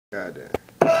Cadets.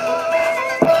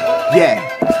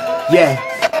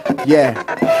 Yeah.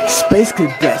 Space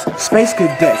cadets, space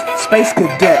cadets, space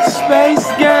cadets, Space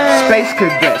game. space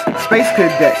cadets, space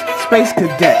cadets, space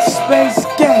cadets, Space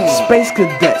game. space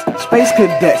cadets, space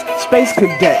cadets, space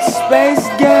cadets, Space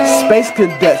game. space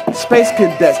cadets, space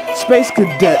cadets, space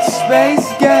cadets, Space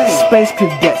game. space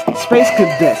cadets, space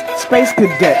cadets, space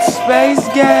cadets, Space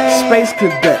game. space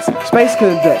cadets, space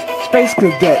cadets, space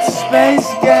cadets, Space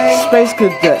game. space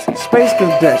cadets, space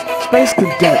cadets, space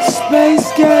cadets,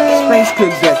 Space game. space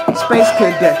cadets, space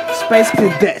cadets, space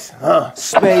cadets,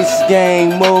 Space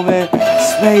gang moving.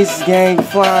 Space gang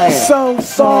flying. So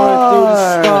Soaring through the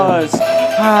far. stars.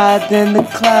 Higher than the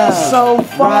clouds. So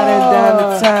far. Riding down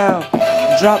the town.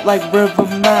 Drop like River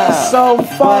Mile. So But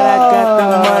far. I got the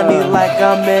money like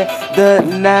I'm in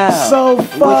the now. So What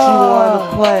far. you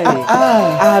wanna play?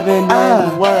 I've been in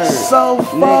the word. So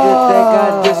far. Nigga think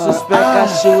I disrespect, I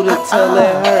shoot it till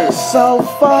it hurts. So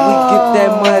far. We get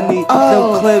that money,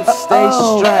 them clips stay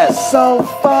strapped. So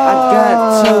far. I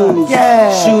got twos,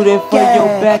 Yeah. shooting for your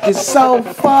back is so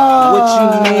far. What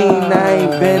you mean I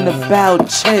ain't been about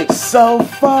chicks? So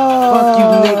far. Fuck you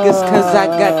niggas cause I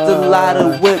got the lot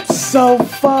of whips. So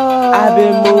far. I've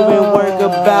been moving work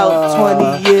about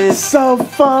 20 years. So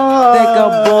far. Think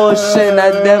I'm bullshit, I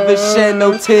never shed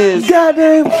no tears.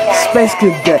 Goddamn. Space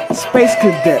cadet, space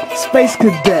cadet, space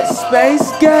cadet,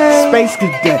 Space game, space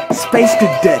cadet, space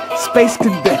cadet, space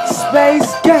cadet,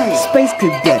 space game, space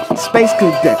cadet, space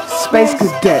cadet, space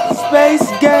cadet,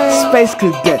 space game, space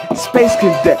cadet, space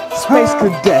cadet, space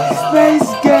cadet,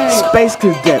 space game, space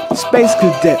cadet, space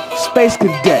cadet, space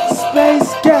cadet,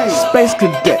 space game, space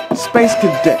cadet, space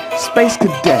cadet, space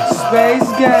cadet, space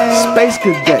game, space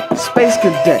cadet, space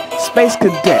cadet, space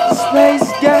cadet,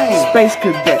 space game. space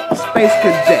cadet, space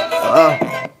cadet.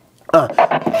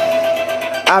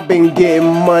 I've been getting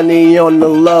money on the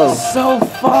low. So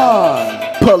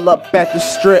far, Pull up at the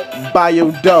strip, buy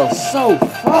your dough. so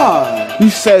far, You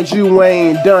said you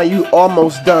ain't done, you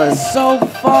almost done. so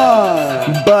far,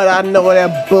 But I know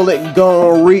that bullet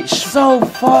gon' reach. so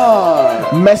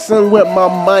far, Messing with my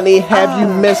money, have you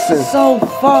missing? so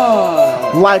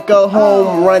far, Like a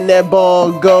home run, that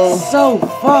ball go. so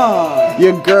far,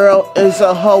 Your girl is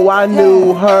a hoe, I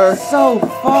knew her. so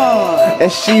far,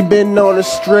 And she been on the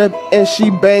strip and she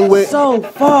bang with. so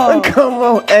far, Come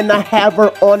on, and I have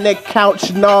her on that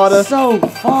couch, nada. so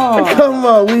far, Come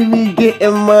on, we be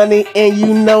getting money and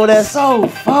you know that. so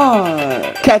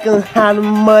far, Cacking how the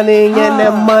money and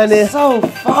that money. so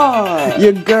far,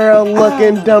 Your girl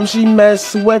looking dumb, she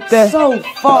mess with that. so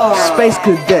far, Space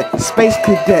cadet, space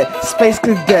cadet, space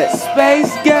cadet,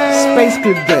 space game, space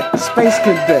cadet, space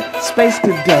cadet, space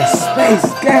cadet, space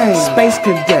game, space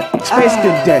cadet, space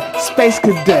cadet, space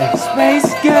cadet,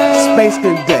 space game, space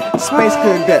cadet, space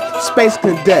cadet, space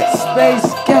cadet,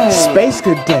 space game, space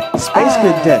cadet, space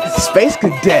cadet, space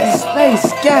cadet,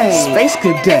 space game, space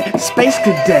cadet, space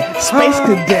cadet, space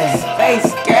cadet,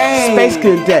 space game, space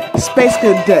cadet, space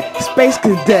cadet, space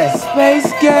cadet,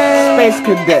 space game, space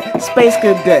cadet, space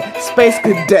cadet, space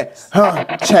cadet.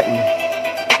 Check me.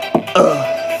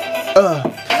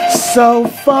 So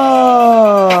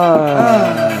far.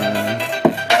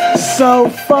 So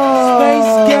far.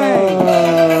 space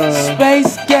game,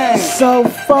 space game, So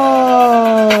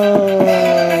far.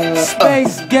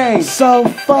 space game, So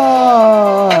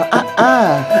far.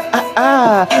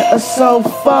 So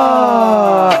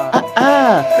far.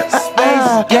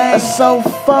 Space game. So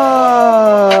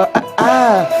far.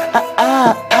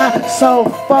 So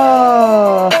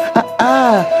far.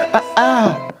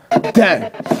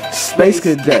 Dang. Space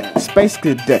cadet, space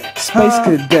cadet, space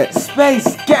cadet,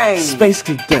 space game, space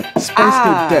cadet, space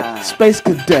cadet, space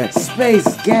cadet,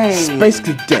 space game, space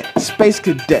cadet, space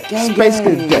cadet, Gang, space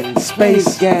gang. cadet, Space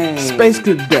space gang. space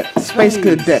cadet, space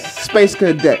cadet, space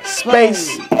cadet,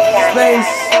 space space,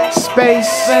 space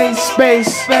Space. space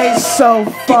Space. so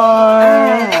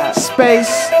far, space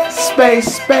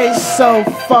so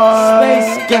far,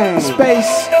 Space gang.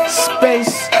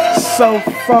 space so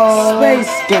far,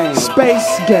 Space gang.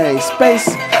 space gang, space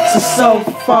so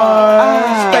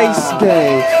far, space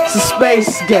gang,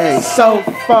 space gang so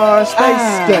far,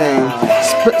 space gang,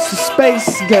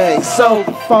 space gang so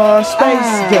far,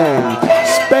 space gang,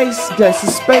 space gang,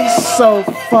 space so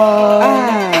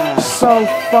far, so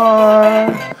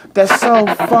far. That's so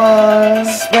far.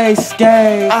 Space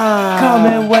gang,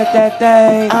 coming with that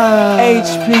thing.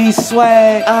 HP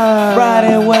swag,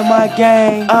 riding with my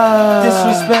gang.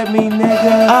 Disrespect me,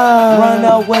 nigga. Run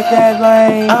up with that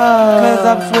lane. Cause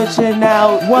I'm switching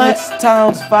out. It's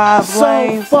times 5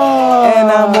 lanes.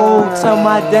 And I move to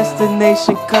my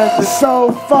destination cause it's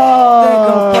so far. Think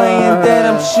I'm playing that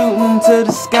I'm shooting to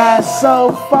the sky.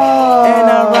 So far. And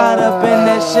I ride up in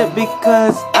that shit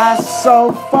because I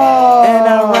so far. And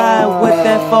I ride with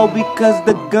that foe because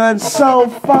the gun's so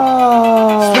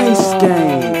far. Space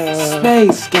gang,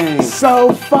 space gang,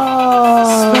 so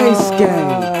far. Space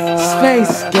gang,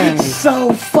 space gang,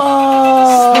 so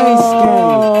far. Space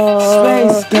gang,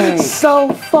 space gang,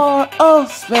 so far.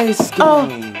 Space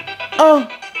gang,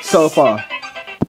 so far.